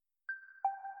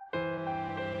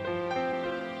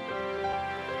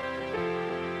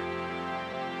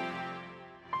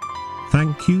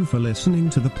Thank you for listening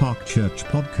to the Park Church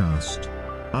podcast.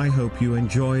 I hope you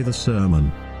enjoy the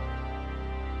sermon.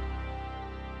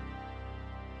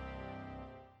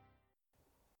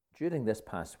 During this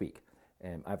past week,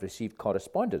 I've received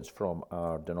correspondence from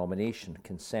our denomination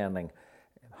concerning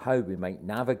how we might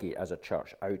navigate as a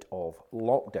church out of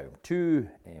lockdown. Two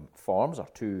forms or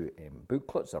two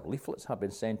booklets or leaflets have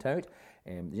been sent out.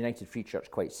 The United Free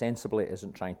Church, quite sensibly,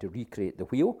 isn't trying to recreate the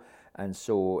wheel, and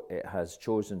so it has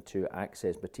chosen to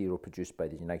access material produced by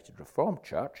the United Reformed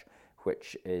Church,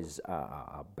 which is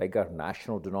a bigger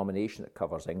national denomination that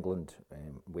covers England,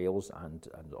 Wales and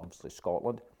obviously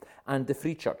Scotland, and the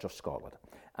Free Church of Scotland.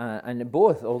 And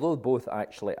both, although both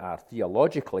actually are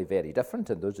theologically very different,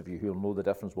 and those of you who know the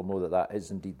difference will know that that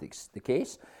is indeed the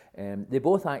case, they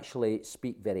both actually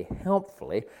speak very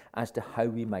helpfully as to how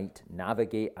we might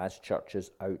navigate as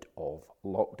churches out of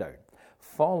lockdown,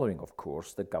 following, of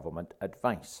course, the government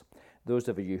advice. Those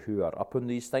of you who are up on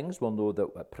these things will know that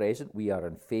at present we are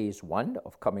in phase 1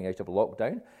 of coming out of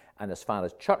lockdown, and as far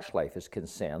as church life is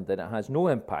concerned, then it has no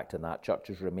impact on that.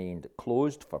 Churches remained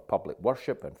closed for public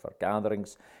worship and for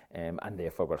gatherings, and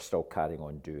therefore we're still carrying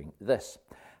on doing this.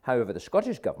 However, the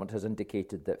Scottish Government has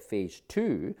indicated that phase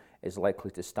 2 is likely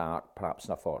to start perhaps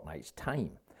in a fortnight's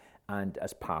time. And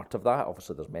as part of that,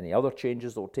 obviously there's many other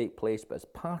changes that will take place, but as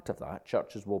part of that,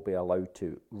 churches will be allowed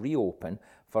to reopen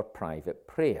for private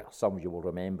prayer. Some of you will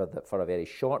remember that for a very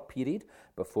short period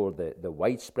before the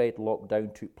widespread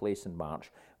lockdown took place in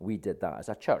March, we did that as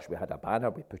a church. We had a banner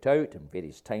we put out, and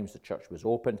various times the church was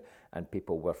opened, and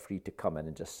people were free to come in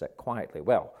and just sit quietly.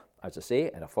 Well, as I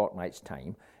say, in a fortnight's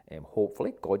time,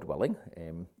 hopefully, God willing,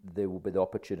 there will be the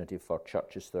opportunity for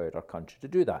churches throughout our country to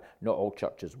do that. Not all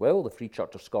churches will. The Free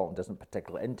Church of Scotland isn't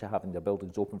particularly into having their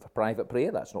buildings open for private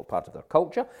prayer. That's not part of their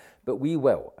culture. But we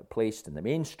will, placed in the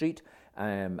main street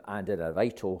and in a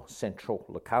vital central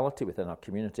locality within our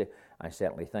community. I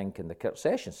certainly think, and the Kirk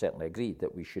Session certainly agreed,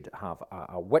 that we should have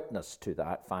a witness to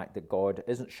that fact that God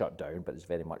isn't shut down, but is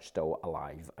very much still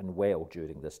alive and well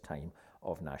during this time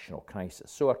of national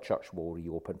crisis. So our church will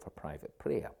reopen for private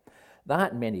prayer.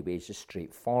 That in many ways is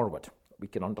straightforward. We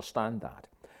can understand that.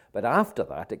 But after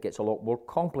that, it gets a lot more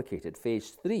complicated. Phase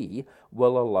 3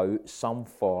 will allow some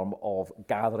form of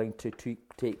gathering to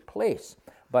take place.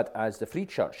 But as the Free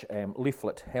Church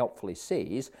leaflet helpfully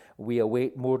says, we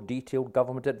await more detailed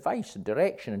government advice and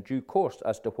direction in due course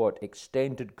as to what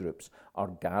extended groups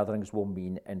or gatherings will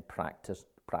mean in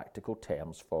practical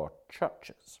terms for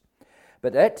churches.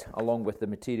 But it, along with the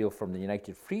material from the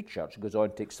United Free Church, goes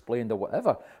on to explain that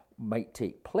whatever might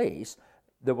take place,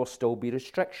 there will still be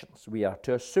restrictions. We are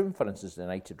to assume, for instance, the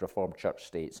United Reformed Church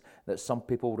states that some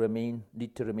people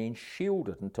need to remain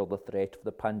shielded until the threat of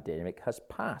the pandemic has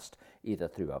passed, either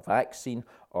through a vaccine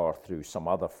or through some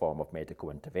other form of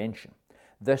medical intervention.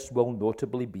 This will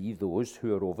notably be those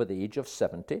who are over the age of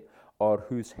 70 or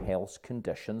whose health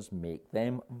conditions make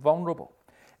them vulnerable.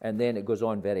 And then it goes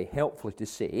on very helpfully to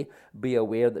say, be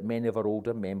aware that many of our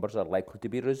older members are likely to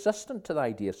be resistant to the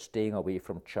idea of staying away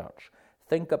from church.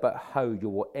 Think about how you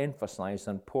will emphasise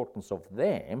the importance of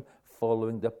them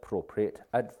following the appropriate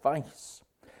advice.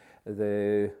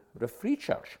 The Free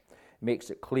Church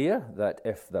makes it clear that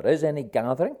if there is any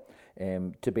gathering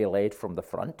to be led from the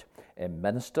front,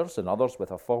 ministers and others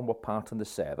with a formal part in the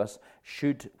service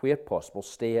should, where possible,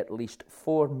 stay at least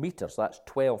 4 metres, that's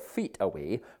 12 feet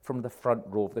away from the front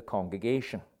row of the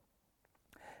congregation.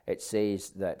 It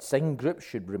says that singing groups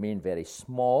should remain very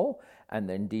small, and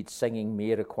indeed singing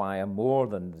may require more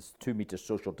than 2 metres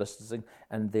social distancing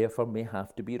and therefore may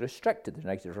have to be restricted. The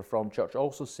United Reformed Church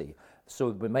also say, so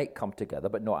we might come together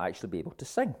but not actually be able to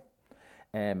sing.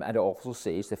 And it also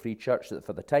says, the Free Church, that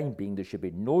for the time being there should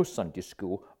be no Sunday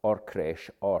school or creche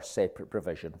or separate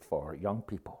provision for young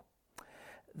people.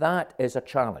 That is a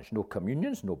challenge. No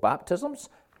communions, no baptisms,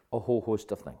 a whole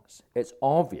host of things. It's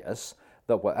obvious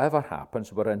that whatever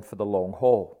happens, we're in for the long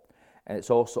haul. And it's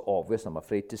also obvious, I'm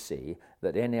afraid to say,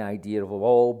 that any idea of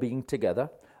all being together,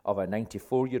 of a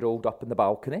 94-year-old up in the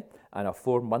balcony and a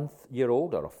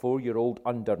 4-month-year-old or a 4-year-old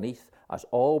underneath, us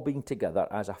all being together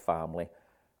as a family,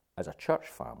 as a church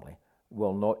family,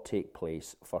 will not take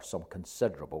place for some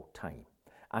considerable time.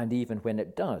 And even when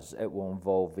it does, it will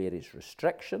involve various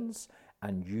restrictions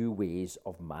and new ways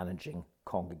of managing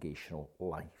congregational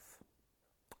life.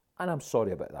 And I'm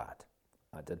sorry about that.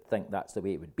 I did think that's the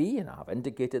way it would be, and I've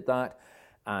indicated that.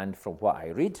 And from what I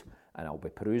read, and I'll be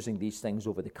perusing these things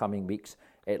over the coming weeks,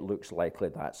 it looks likely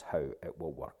that's how it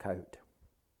will work out.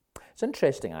 It's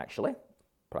interesting, actually,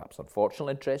 perhaps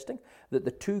unfortunately interesting, that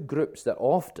the two groups that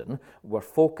often were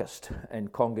focused in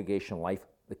congregational life,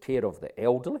 the care of the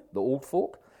elderly, the old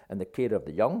folk, and the care of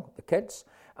the young, the kids,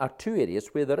 are two areas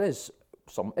where there is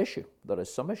some issue.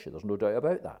 There's no doubt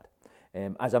about that.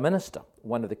 As a minister,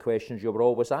 one of the questions you were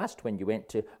always asked when you went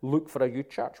to look for a new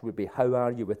church would be, how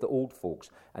are you with the old folks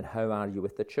and how are you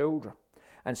with the children?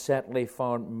 And certainly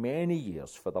for many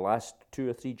years, for the last 2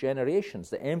 or 3 generations,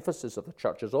 the emphasis of the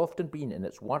church has often been in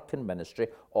its work and ministry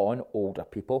on older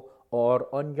people or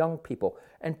on young people.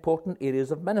 Important areas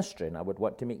of ministry, and I would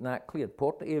want to make that clear,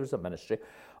 important areas of ministry,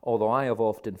 although I have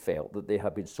often felt that they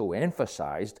have been so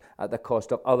emphasised at the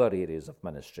cost of other areas of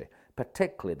ministry,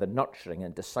 particularly the nurturing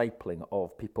and discipling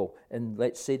of people in,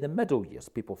 let's say, the middle years,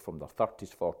 people from their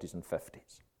 30s, 40s and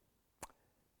 50s.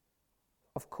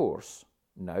 Of course,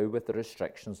 now with the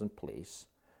restrictions in place,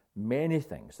 many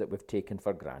things that we've taken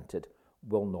for granted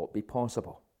will not be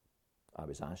possible. I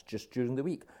was asked just during the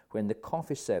week when the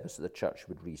coffee service at the church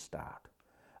would restart.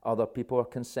 Other people are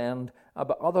concerned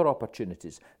about other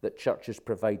opportunities that churches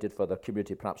provided for their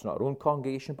community, perhaps not our own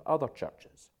congregation, but other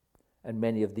churches. And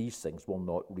many of these things will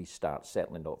not restart,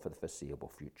 certainly not for the foreseeable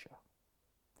future.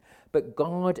 But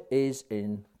God is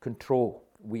in control.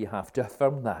 We have to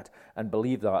affirm that and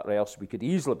believe that, or else we could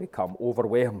easily become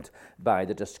overwhelmed by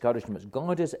the discouragements.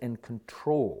 God is in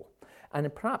control.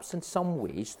 And perhaps in some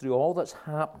ways, through all that's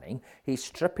happening, he's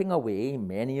stripping away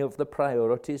many of the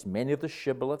priorities, many of the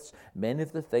shibboleths, many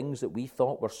of the things that we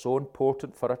thought were so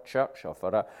important for a church or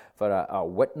for a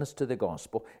witness to the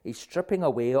gospel. He's stripping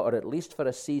away, or at least for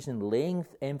a season, laying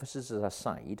emphasis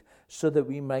aside so that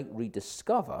we might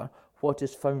rediscover what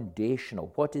is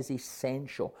foundational, what is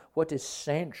essential, what is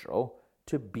central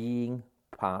to being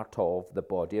part of the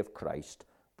body of Christ,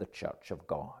 the Church of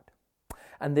God.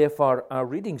 And therefore, our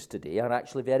readings today are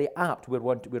actually very apt. We're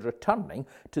returning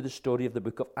to the story of the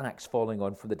book of Acts, following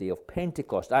on from the day of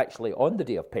Pentecost, actually on the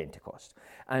day of Pentecost,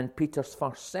 and Peter's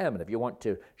first sermon. If you want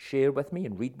to share with me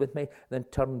and read with me, then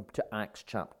turn to Acts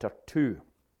chapter 2.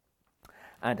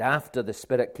 And after the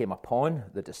Spirit came upon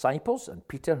the disciples, and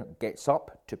Peter gets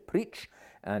up to preach,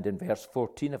 and in verse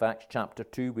 14 of Acts chapter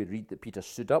 2, we read that Peter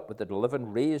stood up with the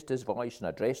 11, raised his voice and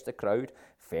addressed the crowd,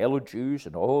 fellow Jews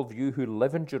and all of you who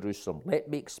live in Jerusalem, let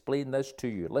me explain this to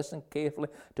you. Listen carefully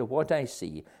to what I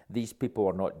say. These people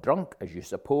are not drunk, as you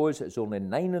suppose. It's only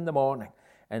 9 a.m.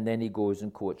 And then he goes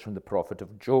and quotes from the prophet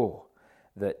of Joel,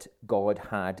 that God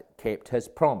had kept his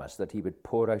promise, that he would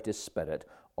pour out his Spirit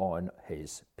on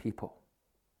his people.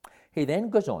 He then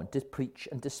goes on to preach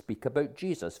and to speak about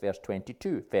Jesus. Verse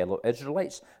 22, fellow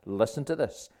Israelites, listen to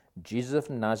this. Jesus of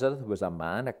Nazareth was a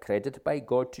man accredited by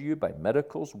God to you by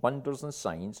miracles, wonders, and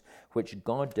signs, which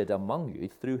God did among you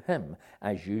through him,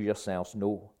 as you yourselves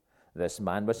know. This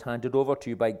man was handed over to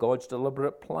you by God's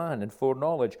deliberate plan and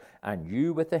foreknowledge, and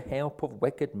you, with the help of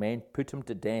wicked men, put him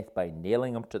to death by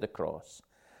nailing him to the cross.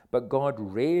 But God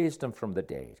raised him from the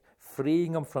dead,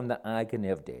 freeing him from the agony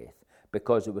of death,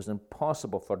 because it was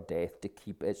impossible for death to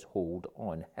keep its hold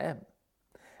on him.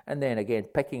 And then again,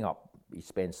 picking up, he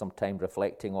spends some time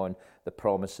reflecting on the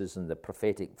promises and the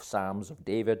prophetic psalms of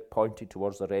David, pointing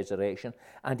towards the resurrection,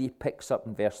 and he picks up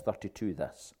in verse 32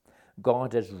 this.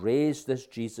 God has raised this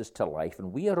Jesus to life,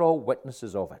 and we are all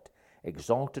witnesses of it.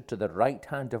 Exalted to the right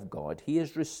hand of God, he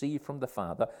has received from the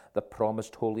Father the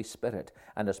promised Holy Spirit,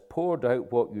 and has poured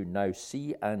out what you now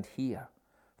see and hear.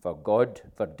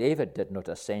 For David did not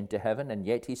ascend to heaven, and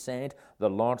yet he said, the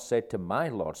Lord said to my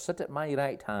Lord, sit at my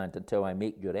right hand until I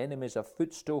make your enemies a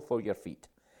footstool for your feet.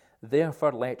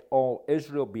 Therefore let all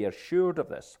Israel be assured of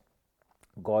this.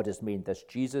 God has made this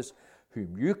Jesus,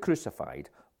 whom you crucified,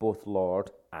 both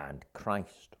Lord and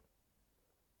Christ.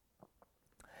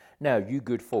 Now, you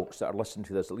good folks that are listening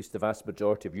to this, at least the vast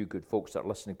majority of you good folks that are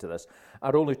listening to this,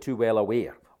 are only too well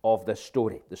aware of this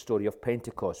story, the story of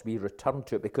Pentecost. We return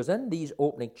to it because in these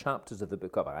opening chapters of the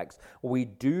book of Acts, we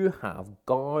do have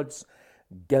God's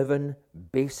given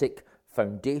basic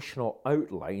foundational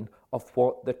outline of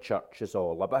what the church is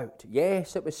all about.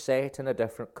 Yes, it was set in a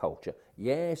different culture.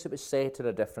 Yes, it was set in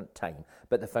a different time.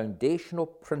 But the foundational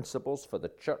principles for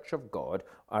the church of God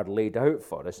are laid out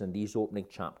for us in these opening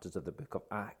chapters of the book of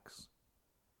Acts.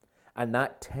 And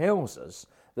that tells us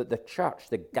that the church,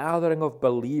 the gathering of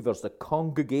believers, the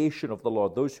congregation of the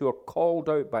Lord, those who are called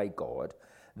out by God,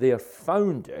 they are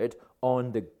founded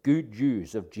on the good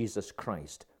news of Jesus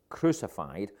Christ,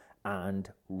 crucified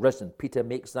and risen. Peter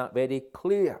makes that very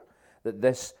clear, that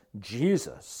this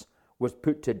Jesus was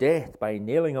put to death by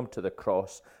nailing him to the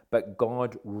cross, but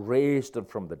God raised him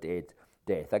from the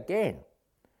death again.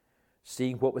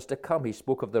 Seeing what was to come, he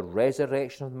spoke of the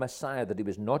resurrection of the Messiah, that he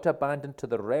was not abandoned to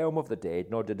the realm of the dead,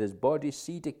 nor did his body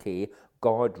see decay.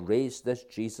 God raised this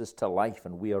Jesus to life,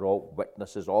 and we are all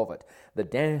witnesses of it. The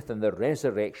death and the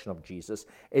resurrection of Jesus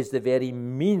is the very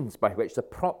means by which the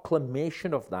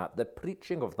proclamation of that, the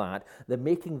preaching of that, the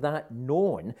making that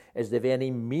known is the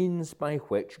very means by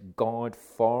which God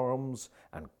forms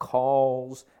and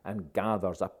calls and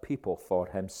gathers a people for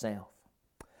himself.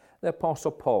 The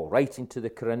Apostle Paul, writing to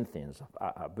the Corinthians,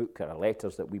 a book of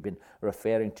letters that we've been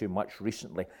referring to much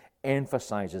recently,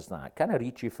 emphasizes that. Can I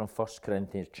read to you from 1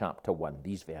 Corinthians chapter 1,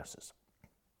 these verses?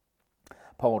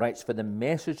 Paul writes, "For the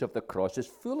message of the cross is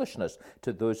foolishness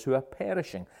to those who are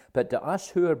perishing, but to us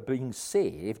who are being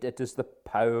saved, it is the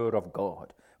power of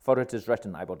God. For it is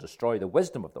written, I will destroy the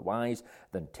wisdom of the wise,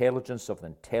 the intelligence of the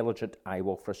intelligent I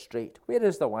will frustrate. Where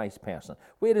is the wise person?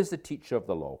 Where is the teacher of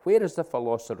the law? Where is the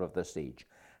philosopher of this age?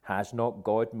 Has not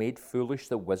God made foolish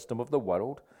the wisdom of the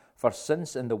world? For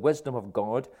since in the wisdom of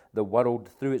God, the world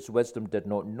through its wisdom did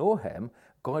not know him,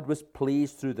 God was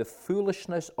pleased through the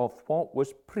foolishness of what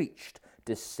was preached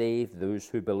to save those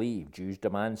who believe. Jews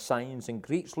demand signs and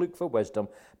Greeks look for wisdom,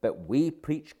 but we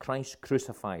preach Christ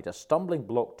crucified, a stumbling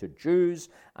block to Jews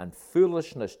and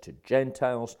foolishness to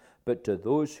Gentiles, but to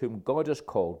those whom God has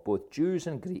called, both Jews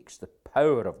and Greeks, the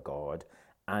power of God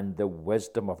and the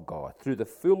wisdom of God. Through the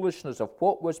foolishness of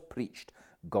what was preached,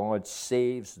 God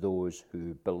saves those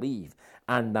who believe."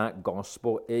 And that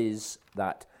gospel is,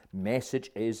 that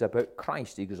message is about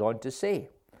Christ. He goes on to say,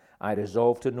 "I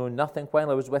resolved to know nothing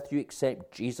while I was with you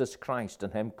except Jesus Christ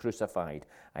and him crucified.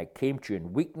 I came to you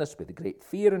in weakness with great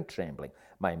fear and trembling.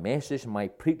 My message and my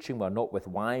preaching were not with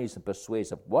wise and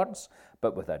persuasive words,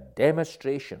 but with a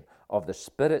demonstration of the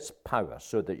Spirit's power,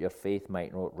 so that your faith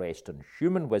might not rest on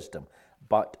human wisdom,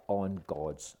 but on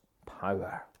God's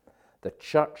power." The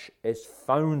church is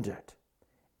founded,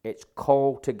 it's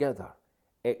called together,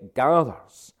 it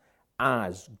gathers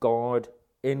as God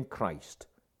in Christ,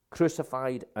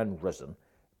 crucified and risen,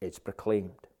 is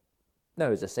proclaimed.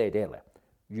 Now, as I said earlier,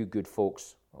 you good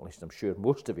folks, at least I'm sure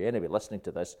most of you anyway listening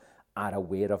to this, are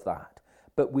aware of that.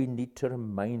 But we need to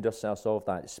remind ourselves of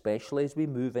that, especially as we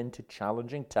move into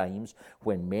challenging times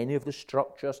when many of the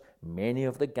structures, many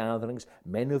of the gatherings,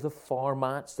 many of the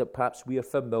formats that perhaps we are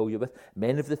familiar with,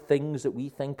 many of the things that we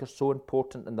think are so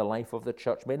important in the life of the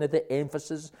church, many of the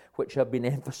emphases which have been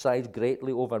emphasized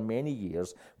greatly over many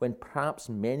years, when perhaps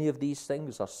many of these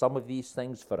things or some of these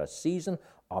things for a season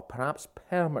or perhaps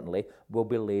permanently will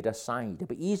be laid aside. It'll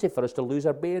be easy for us to lose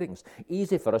our bearings,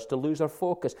 easy for us to lose our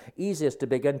focus, easy as to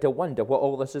begin to wonder what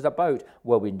all this is about.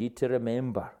 Well, we need to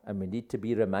remember and we need to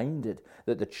be reminded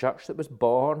that the church that was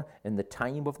born in the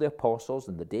time of the apostles,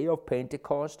 in the day of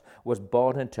Pentecost, was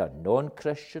born into a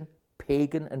non-Christian,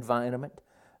 pagan environment.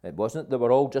 It wasn't they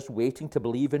were all just waiting to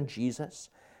believe in Jesus.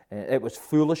 It was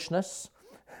foolishness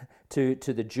to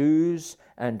the Jews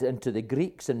and to the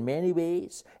Greeks in many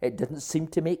ways. It didn't seem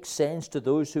to make sense to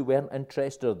those who weren't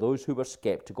interested or those who were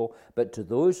skeptical, but to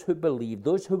those who believed,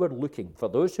 those who were looking, for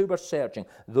those who were searching,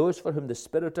 those for whom the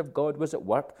Spirit of God was at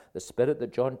work, the Spirit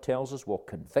that John tells us will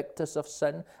convict us of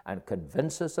sin and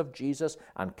convince us of Jesus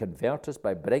and convert us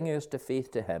by bringing us to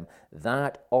faith to him.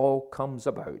 That all comes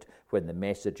about when the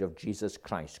message of Jesus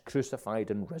Christ, crucified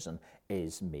and risen,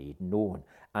 is made known.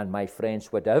 And my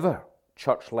friends, whatever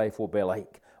church life will be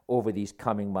like over these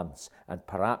coming months and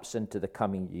perhaps into the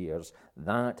coming years,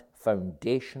 that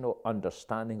foundational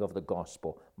understanding of the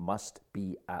gospel must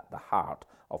be at the heart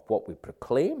of what we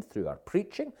proclaim through our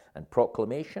preaching and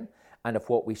proclamation, and of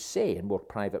what we say in more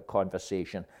private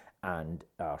conversation and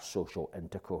our social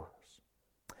intercourse.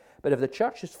 But if the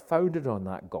church is founded on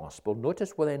that gospel,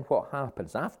 notice well then what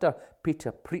happens. After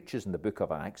Peter preaches in the book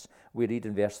of Acts, we read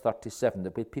in verse 37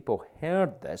 that when people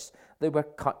heard this, they were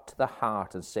cut to the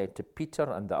heart and said to Peter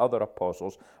and the other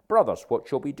apostles, "Brothers, what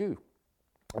shall we do?"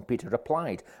 And Peter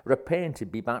replied, "Repent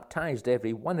and be baptized,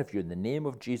 every one of you, in the name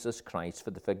of Jesus Christ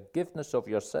for the forgiveness of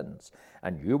your sins,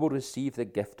 and you will receive the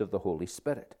gift of the Holy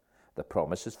Spirit. The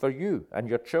promise is for you and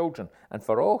your children, and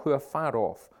for all who are far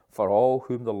off, for all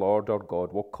whom the Lord our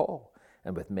God will call."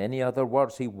 And with many other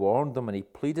words he warned them and he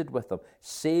pleaded with them,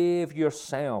 "Save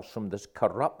yourselves from this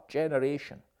corrupt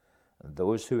generation." And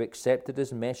those who accepted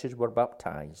his message were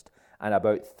baptized, and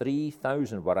about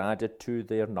 3,000 were added to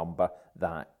their number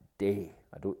that day.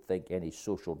 I don't think any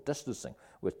social distancing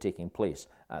was taking place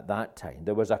at that time.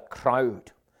 There was a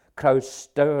crowd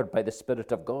stirred by the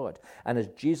Spirit of God. And as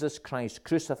Jesus Christ,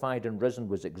 crucified and risen,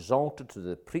 was exalted to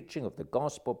the preaching of the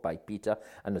gospel by Peter,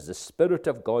 and as the Spirit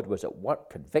of God was at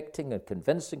work convicting and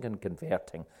convincing and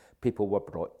converting, people were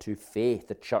brought to faith.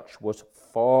 The church was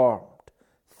formed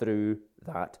through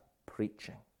that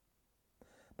preaching.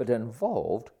 but it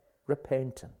involved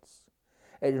repentance.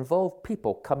 It involved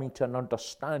people coming to an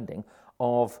understanding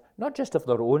of not just of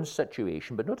their own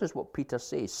situation, but notice what Peter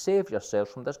says, save yourselves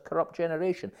from this corrupt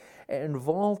generation. It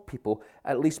involved people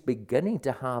at least beginning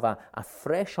to have a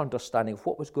fresh understanding of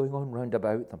what was going on round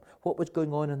about them, what was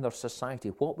going on in their society,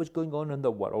 what was going on in the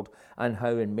world, and how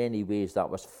in many ways that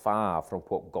was far from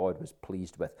what God was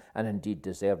pleased with, and indeed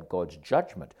deserved God's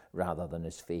judgment rather than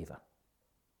his favour.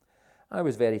 I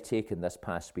was very taken this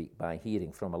past week by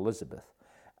hearing from Elizabeth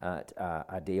at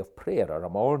a day of prayer, or a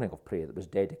morning of prayer that was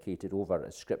dedicated over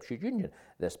at Scripture Union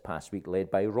this past week,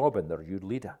 led by Robin, their youth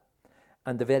leader.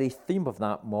 And the very theme of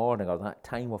that morning, or that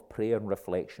time of prayer and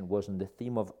reflection, was in the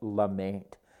theme of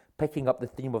lament, picking up the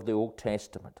theme of the Old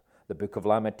Testament, the book of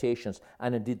Lamentations,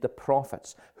 and indeed the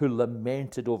prophets who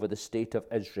lamented over the state of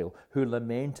Israel, who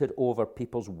lamented over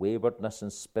people's waywardness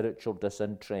and spiritual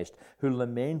disinterest, who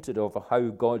lamented over how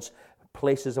God's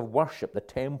places of worship, the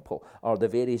temple, or the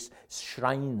various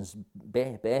shrines,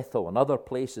 Bethel and other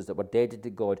places that were dedicated to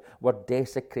God, were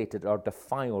desecrated or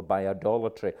defiled by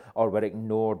idolatry, or were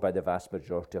ignored by the vast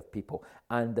majority of people.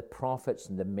 And the prophets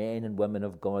and the men and women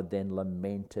of God then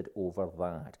lamented over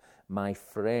that. My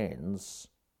friends,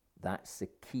 that's the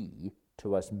key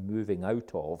to us moving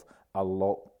out of a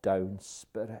lockdown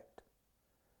spirit.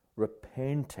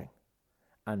 Repenting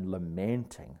and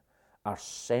lamenting are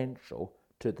central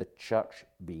to the church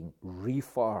being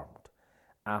reformed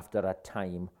after a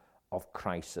time of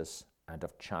crisis and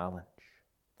of challenge.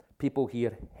 People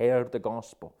here heard the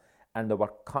gospel and they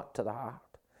were cut to the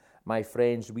heart. My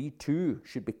friends, we too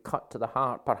should be cut to the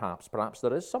heart, perhaps. Perhaps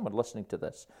there is someone listening to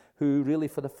this who really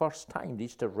for the first time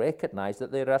needs to recognize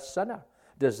that they're a sinner,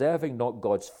 deserving not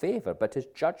God's favour but his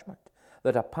judgment,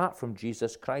 that apart from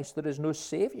Jesus Christ there is no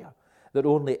Saviour, that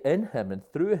only in him and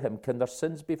through him can their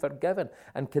sins be forgiven,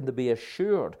 and can they be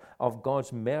assured of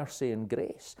God's mercy and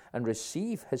grace, and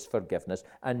receive his forgiveness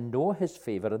and know his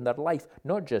favour in their life,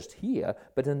 not just here,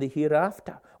 but in the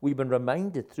hereafter. We've been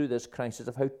reminded through this crisis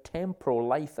of how temporal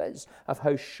life is, of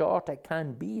how short it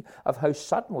can be, of how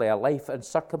suddenly a life and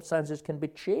circumstances can be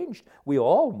changed. We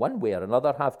all, one way or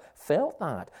another, have felt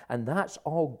that, and that's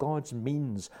all God's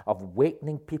means of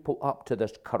wakening people up to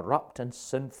this corrupt and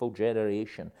sinful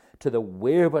generation, to the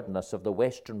waywardness of the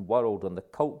Western world and the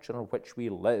culture in which we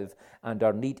live, and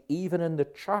our need even in the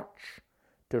church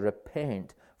to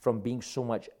repent from being so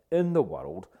much in the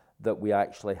world that we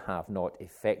actually have not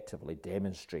effectively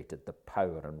demonstrated the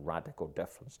power and radical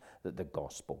difference that the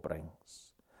gospel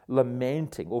brings.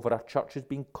 Lamenting over our churches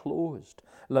being closed,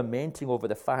 lamenting over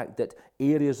the fact that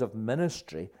areas of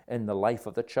ministry in the life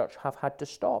of the church have had to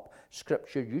stop.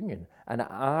 Scripture Union, an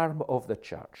arm of the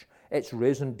church, its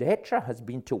raison d'etre has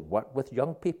been to work with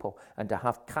young people and to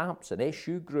have camps and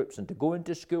SU groups and to go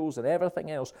into schools and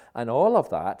everything else. And all of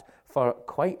that, for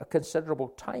quite a considerable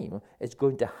time, is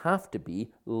going to have to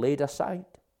be laid aside,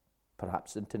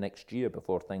 perhaps into next year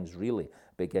before things really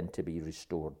begin to be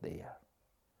restored there.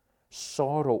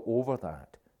 Sorrow over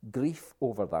that, grief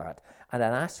over that, and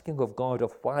an asking of God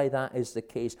of why that is the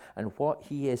case and what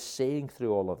he is saying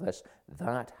through all of this,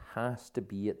 that has to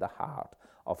be at the heart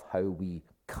of how we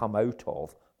come out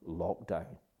of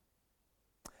lockdown.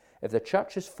 If the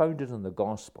church is founded on the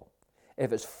gospel,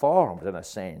 if it's formed in a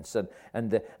sense, and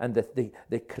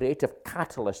the creative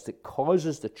catalyst that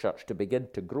causes the church to begin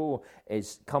to grow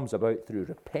comes about through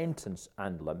repentance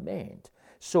and lament,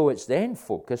 so it's then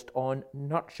focused on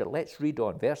nurture. Let's read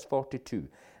on, verse 42.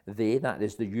 They, that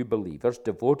is the you believers,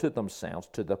 devoted themselves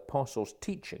to the apostles'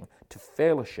 teaching, to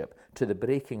fellowship, to the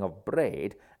breaking of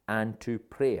bread, and to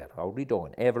prayer. I'll read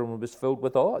on. Everyone was filled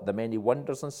with awe at the many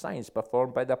wonders and signs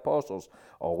performed by the apostles.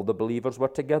 All the believers were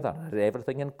together and had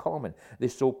everything in common. They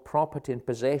sold property and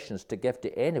possessions to give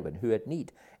to anyone who had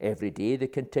need. Every day they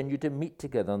continued to meet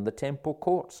together in the temple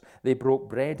courts. They broke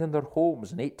bread in their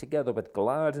homes and ate together with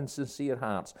glad and sincere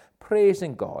hearts,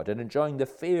 praising God and enjoying the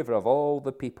favour of all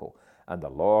the people. And the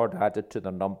Lord added to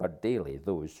their number daily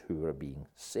those who were being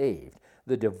saved.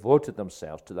 They devoted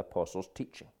themselves to the apostles'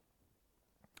 teaching.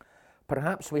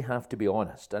 Perhaps we have to be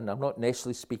honest, and I'm not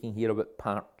necessarily speaking here about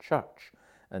Park Church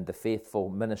and the faithful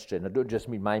ministry, and I don't just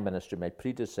mean my ministry, my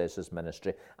predecessor's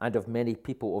ministry, and of many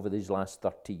people over these last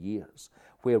 30 years,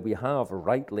 where we have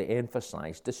rightly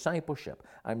emphasised discipleship.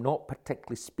 I'm not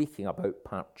particularly speaking about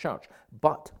Park Church,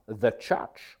 but the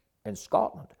church in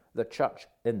Scotland, the church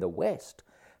in the West,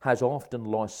 has often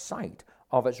lost sight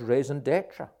of its raison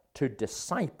d'etre, to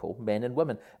disciple men and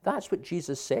women. That's what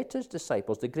Jesus said to his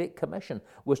disciples. The Great Commission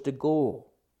was to go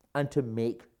and to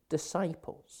make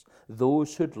disciples,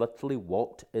 those who'd literally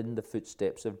walked in the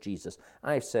footsteps of Jesus.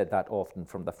 I've said that often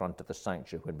from the front of the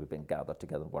sanctuary when we've been gathered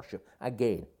together in worship.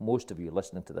 Again, most of you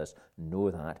listening to this know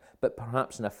that, but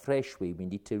perhaps in a fresh way we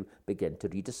need to begin to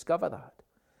rediscover that.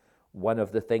 One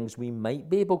of the things we might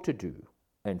be able to do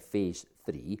in phase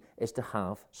 3 is to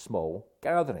have small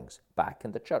gatherings back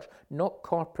in the church. Not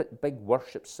corporate big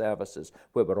worship services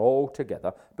where we're all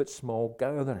together, but small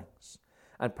gatherings.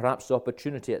 And perhaps the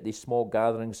opportunity at these small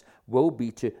gatherings will be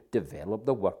to develop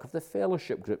the work of the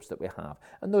fellowship groups that we have.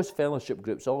 And those fellowship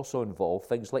groups also involve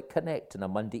things like Connect on a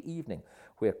Monday evening,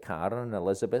 where Karen and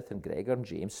Elizabeth and Gregor and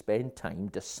James spend time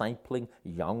discipling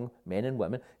young men and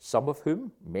women,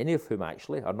 many of whom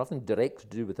actually, are nothing direct to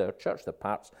do with our church.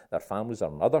 Their families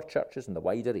are in other churches in the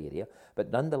wider area,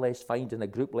 but nonetheless find in a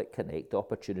group like Connect the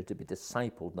opportunity to be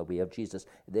discipled in the way of Jesus.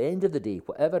 At the end of the day,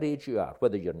 whatever age you are,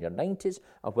 whether you're in your 90s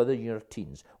or whether you're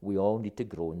teens, we all need to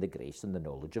grow in the grace and the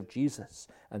knowledge of Jesus.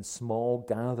 And small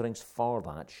gatherings for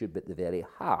that should be at the very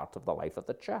heart of the life of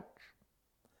the church.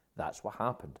 That's what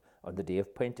happened on the day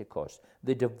of Pentecost.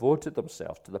 They devoted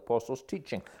themselves to the apostles'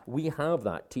 teaching. We have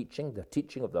that teaching, the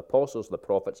teaching of the apostles, the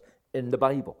prophets, in the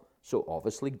Bible. So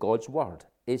obviously God's word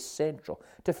is central.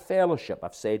 To fellowship,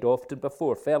 I've said often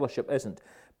before, fellowship isn't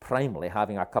primarily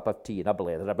having a cup of tea and a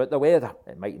blather about the weather.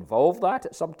 It might involve that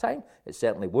at some time. It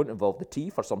certainly won't involve the tea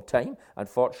for some time,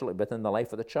 unfortunately, within the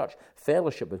life of the church.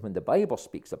 Fellowship, when the Bible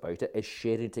speaks about it, is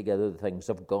sharing together the things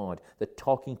of God, the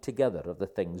talking together of the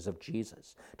things of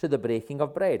Jesus. To the breaking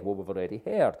of bread, well, we've already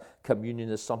heard, communion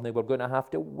is something we're going to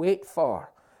have to wait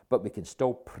for, but we can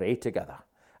still pray together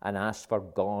and ask for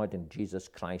God and Jesus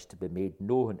Christ to be made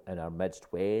known in our midst.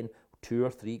 When 2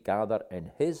 or 3 gather in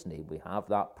his name, we have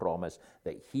that promise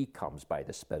that he comes by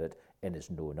the Spirit and is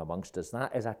known amongst us.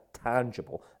 That is a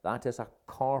tangible, that is a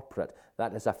corporate,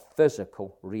 that is a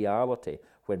physical reality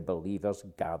when believers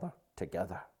gather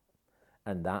together.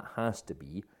 And that has to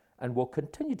be, and will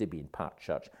continue to be in Park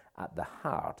Church, at the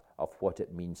heart of what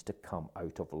it means to come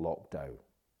out of lockdown.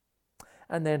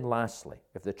 And then lastly,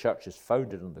 if the church is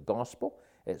founded on the gospel,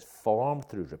 it's formed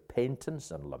through repentance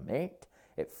and lament,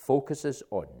 it focuses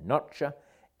on nurture,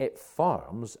 it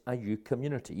forms a new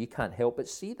community. You can't help but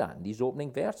see that in these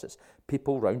opening verses.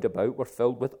 People round about were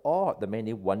filled with awe at the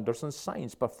many wonders and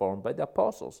signs performed by the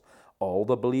apostles. All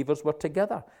the believers were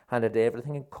together and had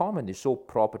everything in common. They sold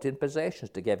property and possessions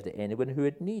to give to anyone who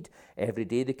had need. Every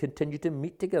day they continued to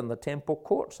meet together in the temple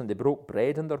courts, and they broke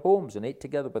bread in their homes and ate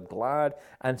together with glad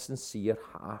and sincere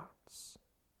hearts.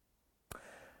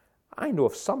 I know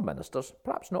of some ministers,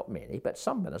 perhaps not many, but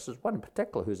some ministers, one in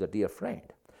particular who's a dear friend,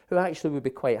 who actually would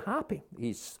be quite happy.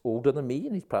 He's older than me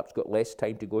and he's perhaps got less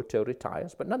time to go till he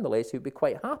retires, but nonetheless he would be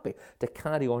quite happy to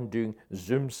carry on doing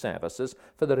Zoom services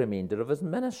for the remainder of his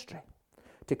ministry,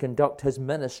 to conduct his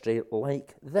ministry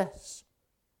like this.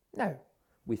 Now,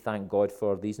 we thank God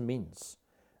for these means,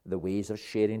 the ways of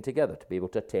sharing together, to be able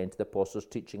to attend to the apostles'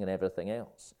 teaching and everything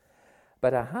else.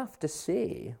 But I have to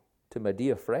say to my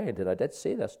dear friend, and I did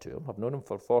say this to him, I've known him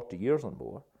for 40 years and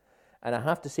more, and I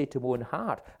have to say to my own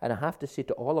heart, and I have to say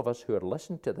to all of us who are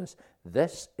listening to this,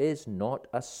 this is not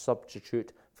a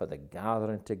substitute for the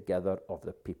gathering together of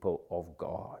the people of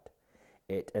God.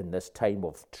 In this time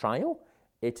of trial,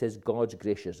 it is God's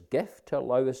gracious gift to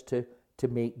allow us to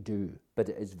make do, but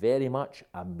it is very much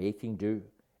a making do.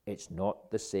 It's not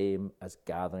the same as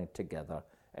gathering together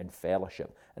in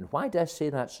fellowship. And why do I say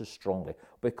that so strongly?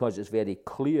 Because it's very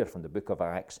clear from the book of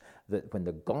Acts that when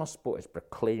the gospel is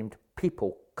proclaimed,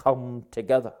 people come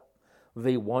together.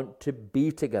 They want to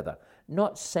be together,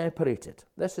 not separated.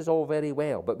 This is all very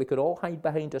well, but we can all hide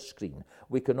behind a screen.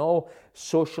 We can all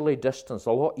socially distance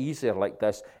a lot easier like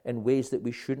this in ways that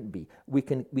we shouldn't be. We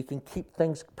can keep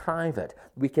things private.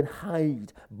 We can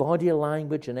hide. Body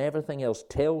language and everything else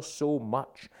tells so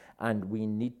much, and we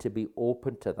need to be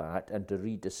open to that and to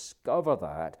rediscover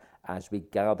that as we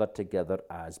gather together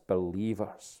as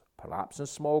believers. Perhaps in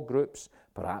small groups,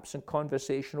 perhaps in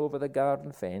conversation over the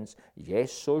garden fence,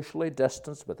 yes, socially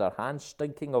distanced with our hands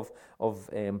stinking of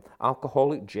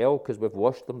alcoholic gel because we've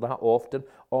washed them that often,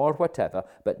 or whatever,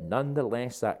 but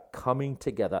nonetheless that coming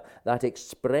together, that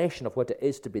expression of what it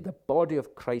is to be the body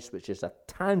of Christ, which is a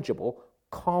tangible,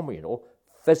 communal,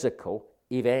 physical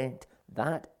event,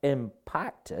 that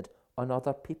impacted on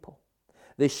other people.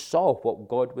 They saw what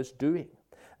God was doing.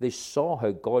 They saw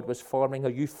how God was forming a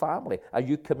new family, a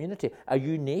new community, a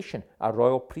new nation, a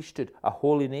royal priesthood, a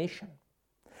holy nation.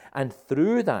 And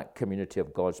through that community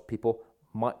of God's people,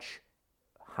 much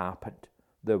happened.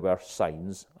 There were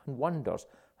signs and wonders.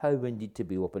 how we need to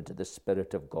be open to the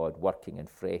Spirit of God working in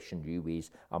fresh and new ways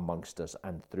amongst us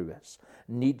and through us.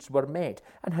 Needs were met,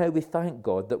 and how we thank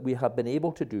God that we have been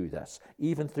able to do this,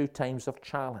 even through times of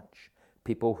challenge.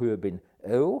 People who have been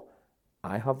ill,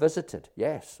 I have visited.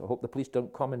 Yes, I hope the police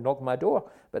don't come and knock my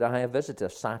door, but I have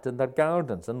visited, sat in their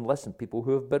gardens and listened. People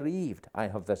who have bereaved, I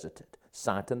have visited,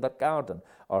 sat in their garden,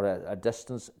 or at a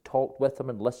distance talked with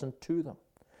them and listened to them.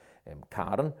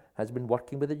 Karen has been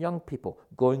working with the young people,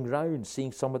 going round,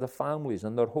 seeing some of the families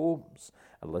in their homes.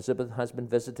 Elizabeth has been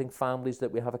visiting families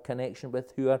that we have a connection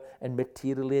with who are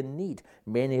materially in need.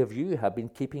 Many of you have been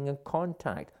keeping in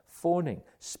contact, phoning,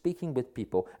 speaking with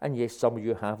people, and yes, some of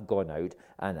you have gone out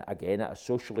and again at a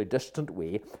socially distant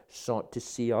way sought to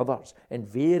see others. In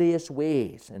various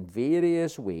ways,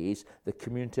 the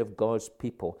community of God's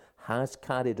people has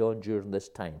carried on during this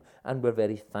time, and we're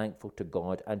very thankful to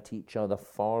God and to each other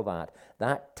for that.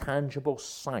 That tangible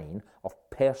sign of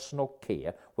personal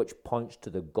care which points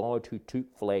to the God who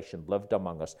took flesh and lived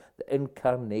among us, the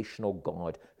incarnational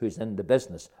God who's in the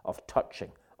business of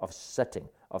touching, of sitting,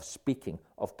 of speaking,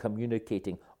 of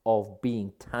communicating, of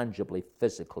being tangibly,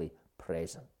 physically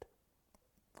present.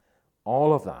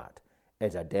 All of that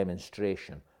is a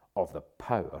demonstration of the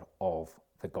power of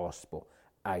the gospel,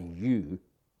 a you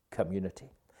community.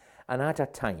 And at a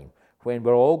time when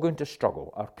we're all going to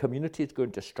struggle, our community is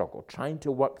going to struggle, trying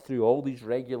to work through all these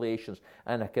regulations,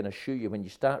 and I can assure you, when you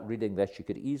start reading this, you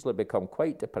could easily become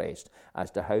quite depressed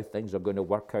as to how things are going to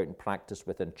work out in practice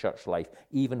within church life,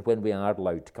 even when we are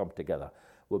allowed to come together.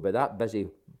 We'll be that busy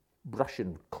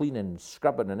brushing, cleaning,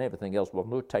 scrubbing and everything else, we'll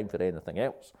have no time for anything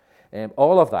else.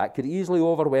 All of that could easily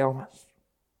overwhelm us.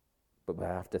 But we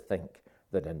have to think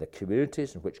that in the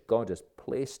communities in which God has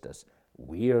placed us,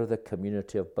 we are the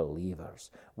community of believers.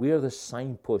 We are the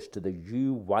signpost to the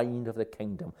new wine of the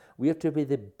kingdom. We are to be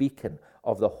the beacon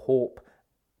of the hope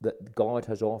that God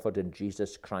has offered in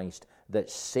Jesus Christ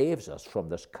that saves us from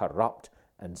this corrupt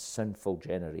and sinful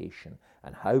generation.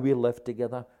 And how we live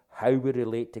together, how we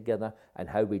relate together, and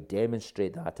how we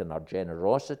demonstrate that in our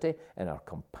generosity, in our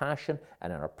compassion,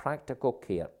 and in our practical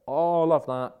care. All of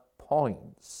that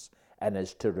points and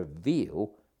is to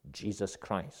reveal Jesus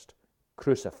Christ,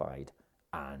 crucified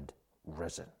and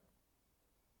risen.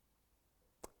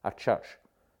 A church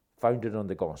founded on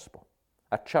the gospel.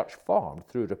 A church formed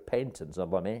through repentance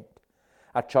and lament.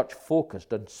 A church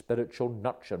focused on spiritual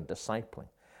nurture and discipling.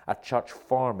 A church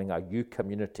forming a new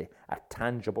community, a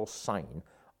tangible sign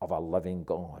of a living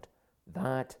God.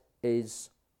 That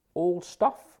is old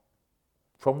stuff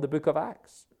from the book of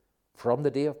Acts, from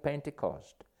the day of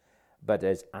Pentecost, but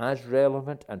is as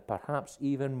relevant and perhaps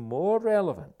even more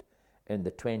relevant in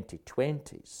the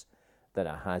 2020s than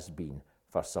it has been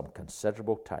for some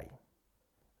considerable time.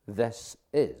 This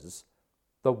is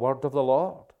the word of the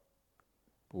Lord.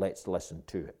 Let's listen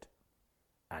to it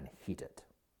and heed it.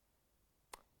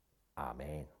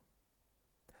 Amen.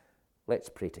 Let's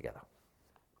pray together.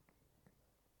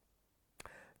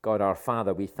 God our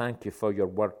Father, we thank you for your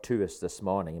word to us this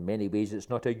morning. In many ways it's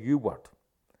not a you word.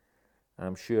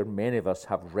 I'm sure many of us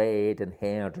have read and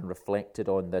heard and reflected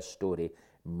on this story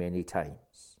many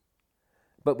times.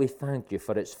 But we thank you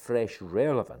for its fresh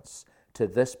relevance to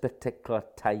this particular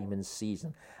time and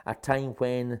season, a time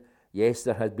when, yes,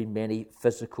 there has been many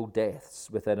physical deaths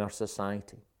within our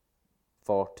society,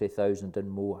 40,000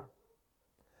 and more,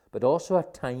 but also a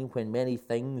time when many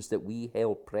things that we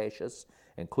held precious,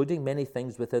 including many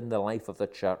things within the life of the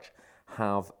church,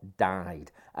 have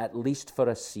died, at least for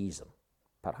a season,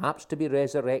 perhaps to be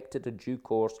resurrected in due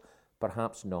course,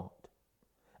 perhaps not.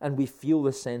 And we feel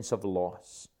the sense of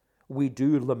loss. We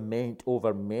do lament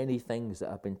over many things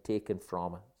that have been taken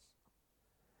from us.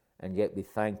 And yet we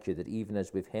thank you that even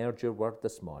as we've heard your word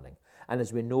this morning, and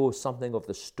as we know something of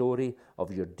the story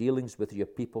of your dealings with your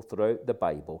people throughout the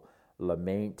Bible,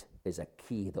 lament is a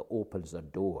key that opens the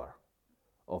door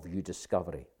of you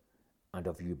discovery and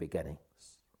of you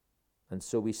beginnings. And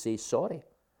so we say sorry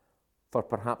for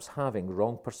perhaps having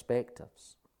wrong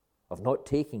perspectives, of not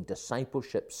taking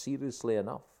discipleship seriously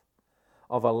enough,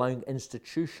 of allowing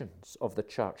institutions of the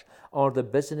church or the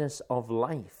business of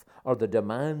life or the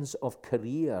demands of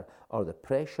career or the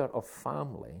pressure of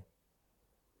family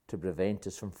to prevent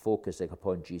us from focusing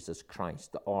upon Jesus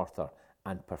Christ, the author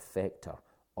and perfecter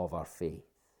of our faith.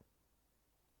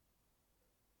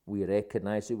 We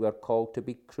recognize that we are called to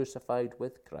be crucified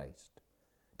with Christ,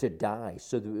 to die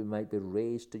so that we might be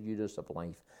raised to newness of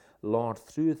life. Lord,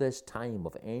 through this time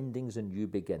of endings and new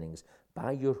beginnings,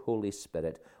 by your Holy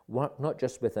Spirit, work not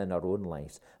just within our own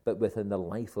lives, but within the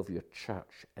life of your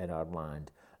church in our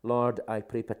land. Lord, I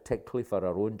pray particularly for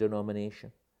our own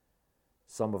denomination.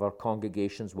 Some of our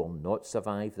congregations will not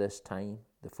survive this time.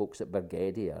 the folks at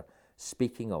Bargedi are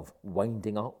speaking of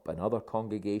winding up, and other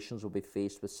congregations will be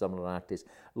faced with similarities.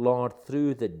 Lord,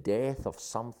 through the death of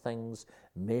some things,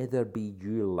 may there be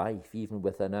new life even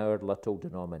within our little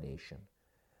denomination.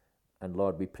 And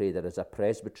Lord, we pray that as a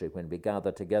presbytery, when we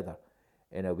gather together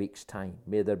in a week's time,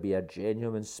 may there be a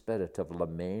genuine spirit of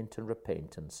lament and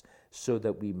repentance, so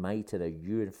that we might in a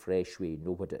new and fresh way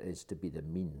know what it is to be the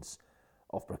means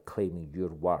of proclaiming your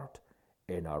word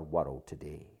in our world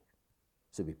today.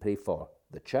 So we pray for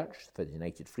the church, for the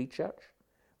United Free Church.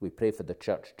 We pray for the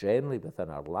church generally within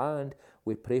our land.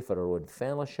 We pray for our own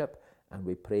fellowship, and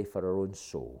we pray for our own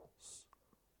souls.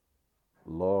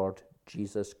 Lord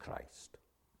Jesus Christ,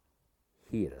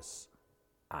 hear us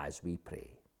as we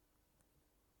pray.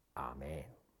 Amen.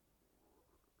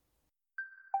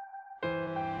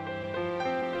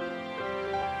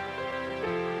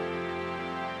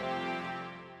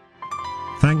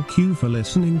 Thank you for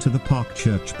listening to the Park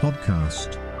Church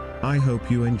podcast. I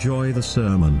hope you enjoy the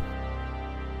sermon.